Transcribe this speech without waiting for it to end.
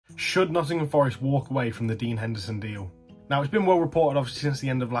Should Nottingham Forest walk away from the Dean Henderson deal? Now, it's been well reported, obviously, since the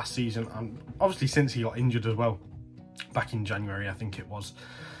end of last season, and obviously since he got injured as well, back in January, I think it was,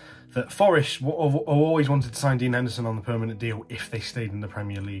 that Forest have always wanted to sign Dean Henderson on the permanent deal if they stayed in the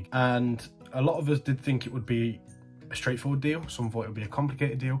Premier League. And a lot of us did think it would be a straightforward deal. Some thought it would be a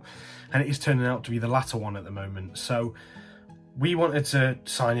complicated deal, and it is turning out to be the latter one at the moment. So we wanted to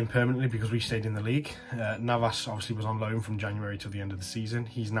sign him permanently because we stayed in the league. Navas obviously was on loan from January till the end of the season.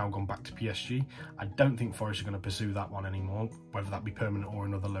 He's now gone back to PSG. I don't think Forest are going to pursue that one anymore, whether that be permanent or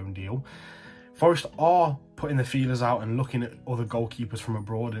another loan deal. Forest are putting the feelers out and looking at other goalkeepers from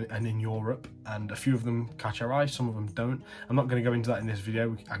abroad and in Europe, and a few of them catch our eye, some of them don't. I'm not going to go into that in this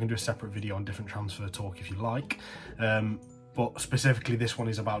video. I can do a separate video on different transfer talk if you like, but specifically this one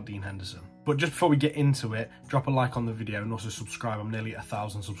is about Dean Henderson. But just before we get into it, drop a like on the video and also subscribe. I'm nearly at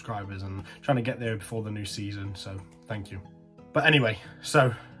 1,000 subscribers and trying to get there before the new season, so thank you. But anyway,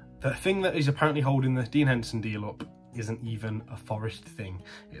 so the thing that is apparently holding the Dean Henderson deal up isn't even a Forest thing.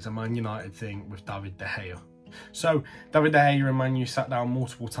 It's a Man United thing with David De Gea. So David De Gea and Man U sat down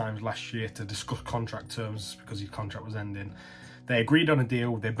multiple times last year to discuss contract terms because his contract was ending. They agreed on a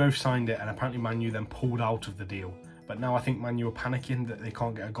deal, they both signed it, and apparently Man U then pulled out of the deal. But now I think Man U are panicking that they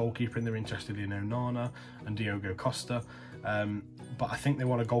can't get a goalkeeper and they're interested in Onana and Diogo Costa. But I think they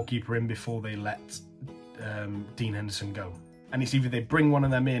want a goalkeeper in before they let Dean Henderson go. And it's either they bring one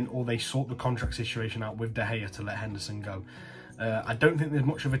of them in or they sort the contract situation out with De Gea to let Henderson go. I don't think there's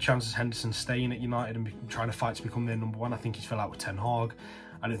much of a chance of Henderson staying at United and trying to fight to become their number one. I think he's fell out with Ten Hag.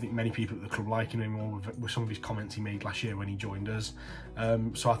 I don't think many people at the club like him anymore with some of his comments he made last year when he joined us.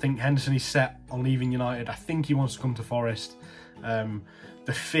 So I think Henderson is set on leaving United. I think he wants to come to Forest.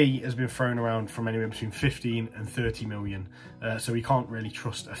 The fee has been thrown around from anywhere between 15 and 30 million. So we can't really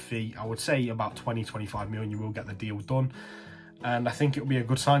trust a fee. I would say about 20-25 million you will get the deal done. And I think it will be a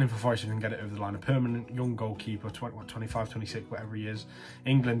good signing for Forest if we can get it over the line. A permanent young goalkeeper, 25, 26, whatever he is.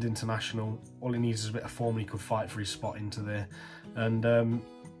 England international. All he needs is a bit of form. He could fight for his spot into there. And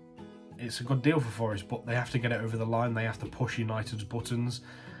it's a good deal for Forest, but they have to get it over the line. They have to push United's buttons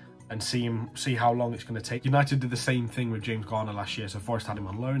and see how long it's going to take. United did the same thing with James Garner last year. So Forest had him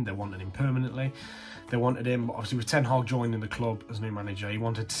on loan. They wanted him permanently. They wanted him, but obviously with Ten Hag joining the club as new manager, he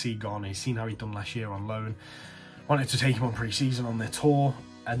wanted to see Garner. He's seen how he'd done last year on loan. Wanted to take him on pre-season on their tour,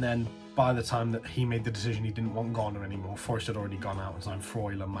 and then by the time that he made the decision he didn't want Garner anymore, Forest had already gone out and signed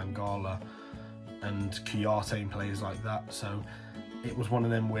Freuler, Mangala and Kouyaté and players like that. So it was one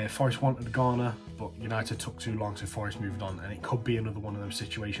of them where Forest wanted Garner, but United took too long, so Forest moved on, and it could be another one of those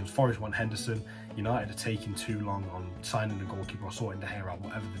situations. Forest want Henderson, United are taking too long on signing a goalkeeper or sorting the hair out,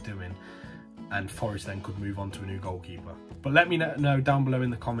 whatever they're doing, and Forest then could move on to a new goalkeeper. But let me know down below in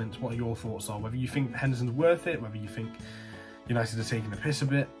the comments what your thoughts are, whether you think Henderson's worth it, whether you think United are taking a piss a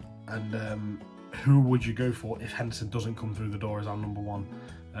bit, and who would you go for if Henderson doesn't come through the door as our number one.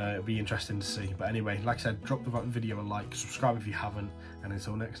 It'll be interesting to see. But anyway, like I said, drop the video a like, subscribe if you haven't, and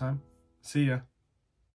until next time, see ya.